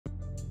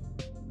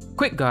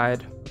Quick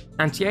guide.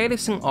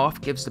 Anti-aliasing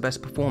off gives the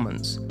best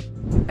performance.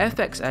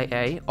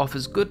 FXAA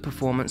offers good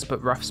performance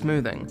but rough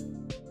smoothing.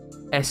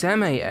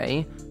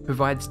 SMAA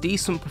provides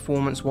decent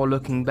performance while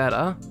looking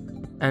better,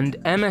 and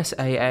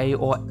MSAA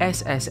or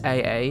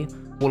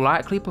SSAA will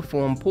likely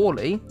perform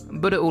poorly,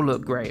 but it will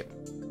look great.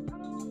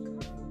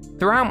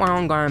 Throughout my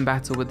ongoing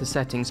battle with the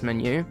settings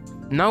menu,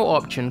 no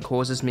option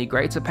causes me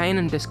greater pain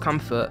and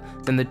discomfort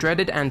than the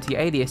dreaded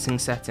anti-aliasing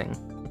setting.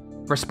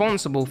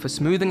 Responsible for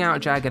smoothing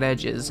out jagged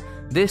edges,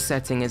 this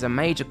setting is a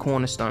major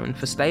cornerstone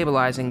for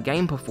stabilizing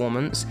game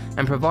performance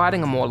and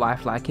providing a more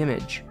lifelike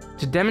image.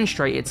 To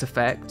demonstrate its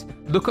effect,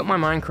 look at my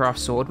Minecraft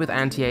sword with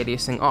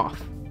anti-aliasing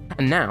off.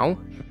 And now,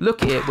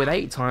 look at it with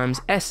 8 times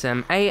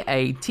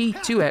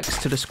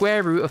SMAAT2x to the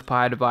square root of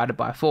pi divided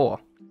by 4.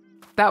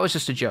 That was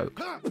just a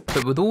joke.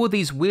 But with all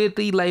these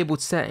weirdly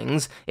labelled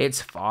settings,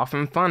 it's far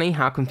from funny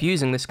how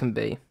confusing this can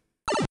be.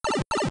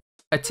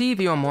 A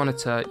TV or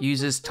monitor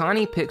uses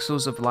tiny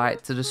pixels of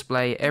light to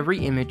display every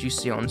image you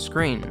see on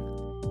screen.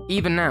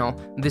 Even now,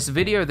 this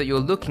video that you're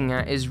looking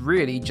at is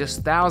really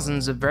just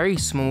thousands of very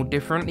small,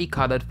 differently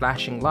coloured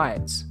flashing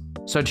lights.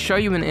 So to show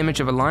you an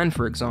image of a line,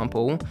 for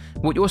example,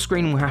 what your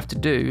screen will have to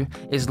do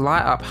is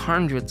light up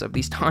hundreds of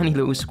these tiny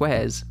little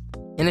squares.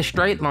 In a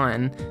straight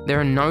line, there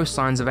are no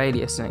signs of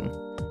aliasing.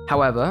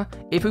 However,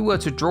 if we were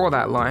to draw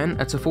that line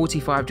at a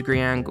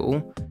 45-degree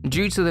angle,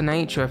 due to the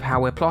nature of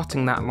how we're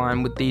plotting that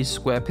line with these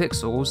square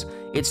pixels,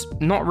 it's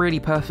not really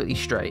perfectly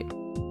straight.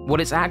 What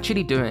it's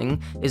actually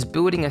doing is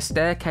building a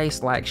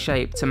staircase-like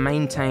shape to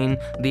maintain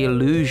the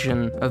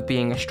illusion of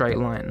being a straight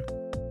line.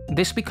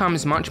 This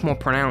becomes much more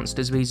pronounced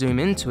as we zoom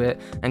into it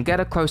and get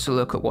a closer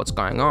look at what's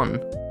going on.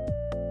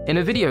 In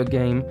a video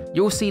game,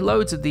 you'll see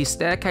loads of these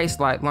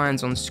staircase-like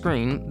lines on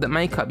screen that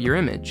make up your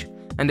image,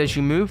 and as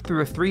you move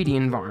through a 3D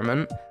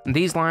environment,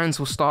 these lines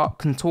will start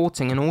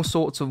contorting in all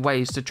sorts of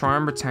ways to try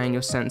and retain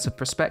your sense of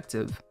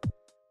perspective.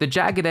 The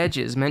jagged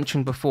edges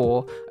mentioned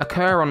before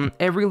occur on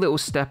every little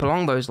step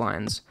along those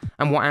lines,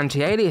 and what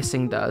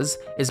anti-aliasing does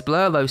is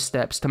blur those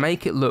steps to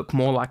make it look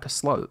more like a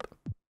slope.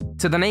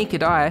 To the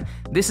naked eye,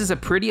 this is a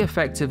pretty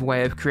effective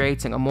way of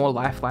creating a more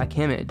lifelike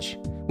image,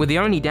 with the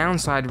only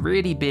downside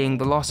really being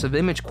the loss of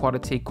image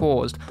quality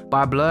caused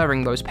by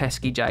blurring those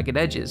pesky jagged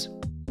edges.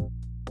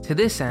 To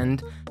this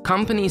end,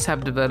 companies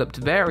have developed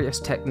various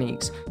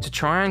techniques to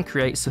try and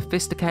create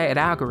sophisticated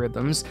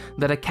algorithms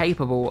that are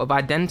capable of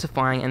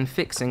identifying and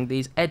fixing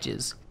these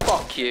edges.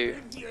 Fuck you.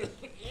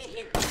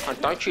 Oh,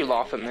 don't you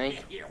laugh at me.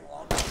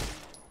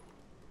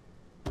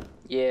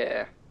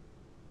 Yeah.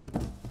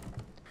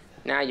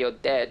 Now you're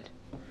dead.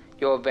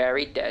 You're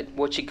very dead.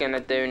 What you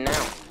gonna do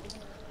now,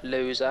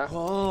 loser?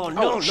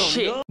 Oh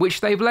shit. No. Which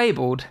they've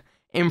labelled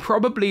in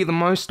probably the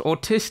most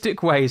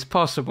autistic ways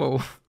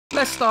possible.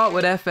 Let's start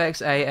with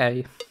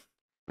FXAA.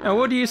 Now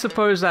what do you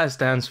suppose that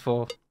stands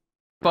for?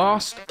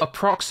 Fast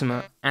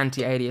Approximate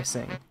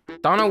Anti-Aliasing.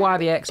 Don't know why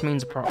the X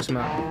means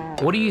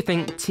approximate. What do you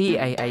think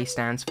TAA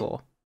stands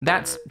for?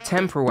 That's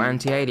Temporal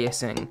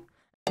Anti-Aliasing.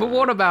 But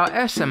what about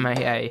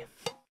SMAA?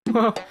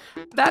 Well,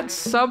 that's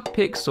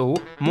Subpixel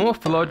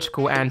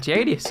Morphological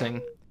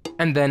Anti-Aliasing.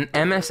 And then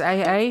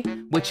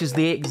MSAA, which is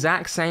the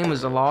exact same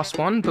as the last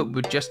one, but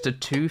with just the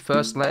 2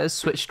 first letters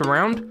switched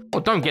around.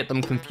 Well, don't get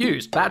them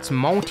confused, that's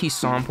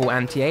multi-sample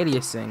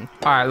anti-aliasing.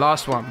 Alright,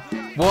 last one.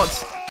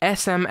 What's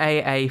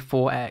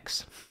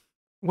SMAA4X?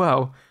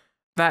 Well,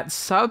 that's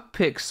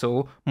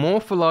subpixel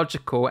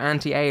morphological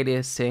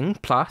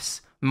anti-aliasing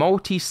plus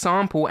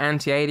multi-sample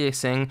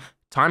anti-aliasing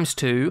times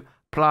 2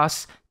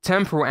 plus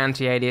temporal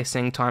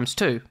anti-aliasing times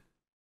 2.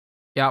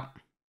 Yup.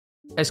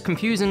 As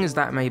confusing as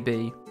that may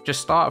be,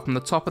 just start from the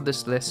top of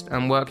this list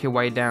and work your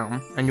way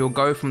down, and you'll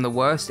go from the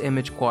worst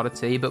image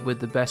quality but with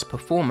the best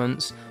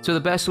performance, to the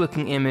best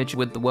looking image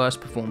with the worst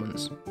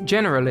performance.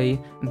 Generally,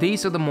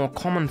 these are the more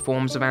common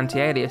forms of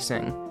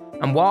anti-aliasing,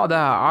 and while there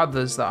are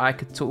others that I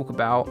could talk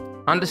about,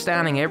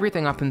 understanding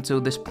everything up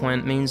until this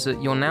point means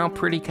that you're now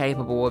pretty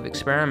capable of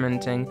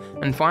experimenting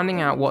and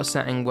finding out what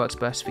setting works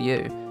best for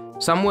you.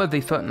 Some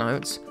worthy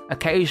footnotes: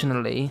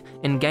 occasionally,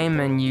 in game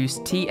menus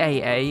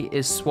TAA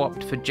is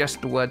swapped for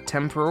just the word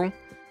temporal,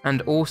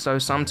 and also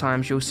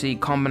sometimes you'll see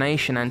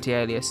combination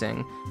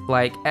anti-aliasing,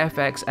 like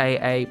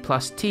FXAA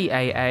plus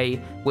TAA,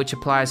 which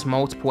applies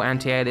multiple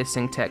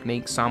anti-aliasing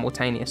techniques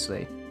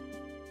simultaneously.